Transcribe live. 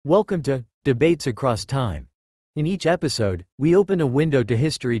Welcome to Debates Across Time. In each episode, we open a window to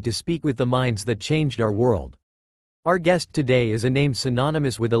history to speak with the minds that changed our world. Our guest today is a name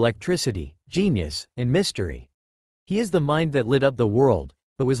synonymous with electricity, genius, and mystery. He is the mind that lit up the world,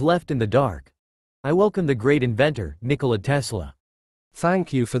 but was left in the dark. I welcome the great inventor, Nikola Tesla.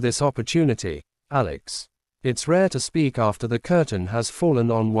 Thank you for this opportunity, Alex. It's rare to speak after the curtain has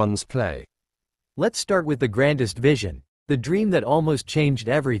fallen on one's play. Let's start with the grandest vision, the dream that almost changed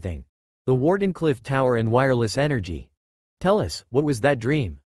everything. The Wardenclyffe Tower and wireless energy. Tell us, what was that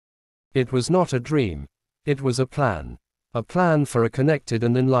dream? It was not a dream. It was a plan. A plan for a connected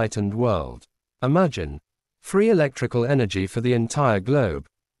and enlightened world. Imagine free electrical energy for the entire globe,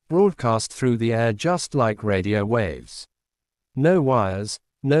 broadcast through the air just like radio waves. No wires,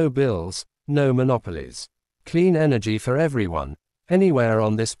 no bills, no monopolies. Clean energy for everyone, anywhere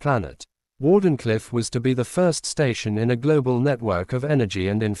on this planet. Wardenclyffe was to be the first station in a global network of energy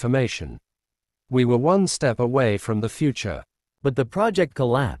and information. We were one step away from the future. But the project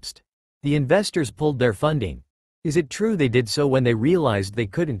collapsed. The investors pulled their funding. Is it true they did so when they realized they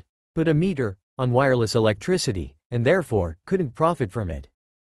couldn't put a meter on wireless electricity, and therefore couldn't profit from it?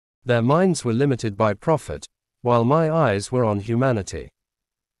 Their minds were limited by profit, while my eyes were on humanity.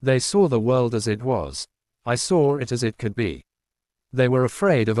 They saw the world as it was. I saw it as it could be. They were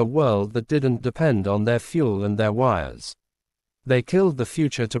afraid of a world that didn't depend on their fuel and their wires. They killed the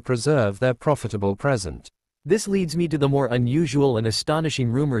future to preserve their profitable present. This leads me to the more unusual and astonishing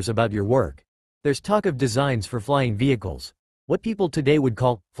rumors about your work. There's talk of designs for flying vehicles, what people today would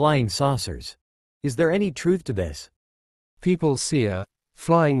call flying saucers. Is there any truth to this? People see a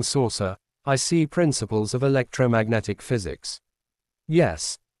flying saucer. I see principles of electromagnetic physics.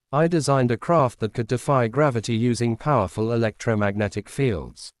 Yes, I designed a craft that could defy gravity using powerful electromagnetic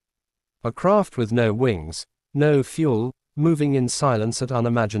fields. A craft with no wings, no fuel, moving in silence at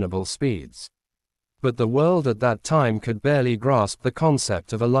unimaginable speeds. But the world at that time could barely grasp the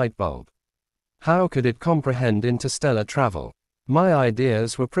concept of a light bulb. How could it comprehend interstellar travel? My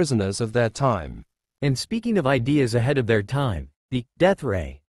ideas were prisoners of their time. And speaking of ideas ahead of their time, the death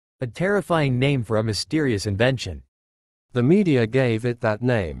ray, a terrifying name for a mysterious invention. The media gave it that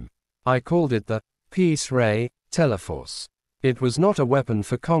name. I called it the peace ray, teleforce. It was not a weapon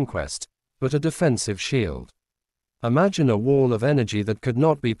for conquest, but a defensive shield. Imagine a wall of energy that could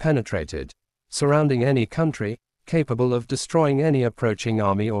not be penetrated, surrounding any country, capable of destroying any approaching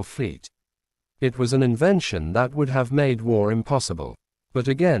army or fleet. It was an invention that would have made war impossible. But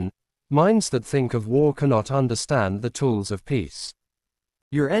again, minds that think of war cannot understand the tools of peace.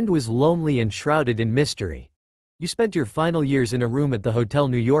 Your end was lonely and shrouded in mystery. You spent your final years in a room at the Hotel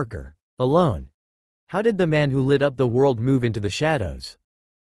New Yorker, alone. How did the man who lit up the world move into the shadows?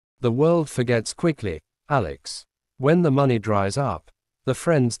 The world forgets quickly, Alex. When the money dries up, the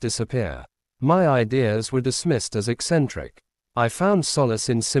friends disappear. My ideas were dismissed as eccentric. I found solace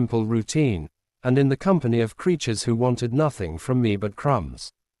in simple routine, and in the company of creatures who wanted nothing from me but crumbs.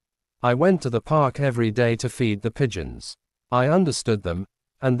 I went to the park every day to feed the pigeons. I understood them,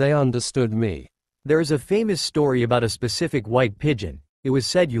 and they understood me. There is a famous story about a specific white pigeon. It was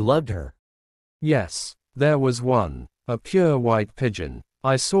said you loved her. Yes, there was one, a pure white pigeon.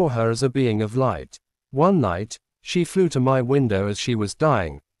 I saw her as a being of light. One night, she flew to my window as she was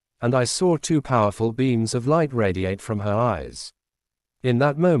dying, and I saw two powerful beams of light radiate from her eyes. In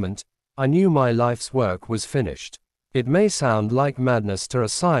that moment, I knew my life's work was finished. It may sound like madness to a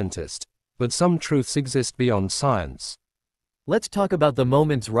scientist, but some truths exist beyond science. Let's talk about the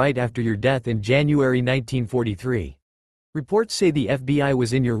moments right after your death in January 1943. Reports say the FBI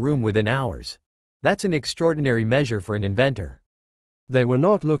was in your room within hours. That's an extraordinary measure for an inventor. They were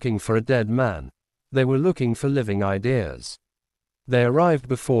not looking for a dead man. They were looking for living ideas. They arrived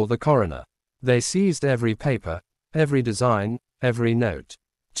before the coroner. They seized every paper, every design, every note.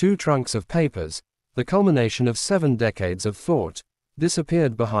 2 trunks of papers, the culmination of 7 decades of thought,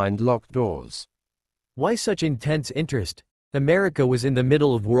 disappeared behind locked doors. Why such intense interest? America was in the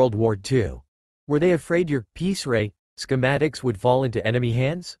middle of World War II. Were they afraid your peace ray schematics would fall into enemy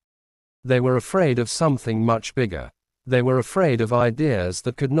hands? They were afraid of something much bigger. They were afraid of ideas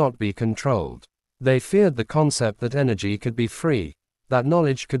that could not be controlled. They feared the concept that energy could be free, that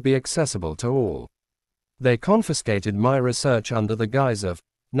knowledge could be accessible to all. They confiscated my research under the guise of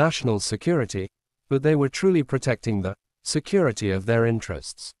national security, but they were truly protecting the security of their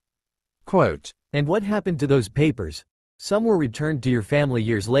interests. Quote, and what happened to those papers? Some were returned to your family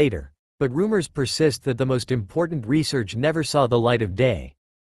years later, but rumors persist that the most important research never saw the light of day.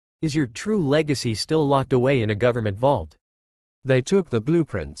 Is your true legacy still locked away in a government vault? They took the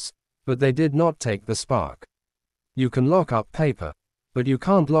blueprints, but they did not take the spark. You can lock up paper, But you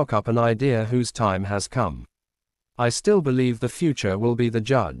can't lock up an idea whose time has come. I still believe the future will be the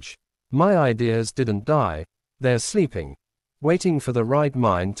judge. My ideas didn't die, they're sleeping, waiting for the right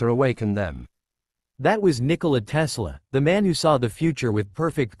mind to awaken them. That was Nikola Tesla, the man who saw the future with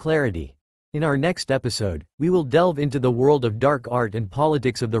perfect clarity. In our next episode, we will delve into the world of dark art and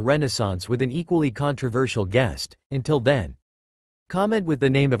politics of the Renaissance with an equally controversial guest. Until then, comment with the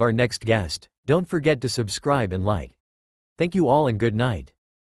name of our next guest. Don't forget to subscribe and like. Thank you all and good night.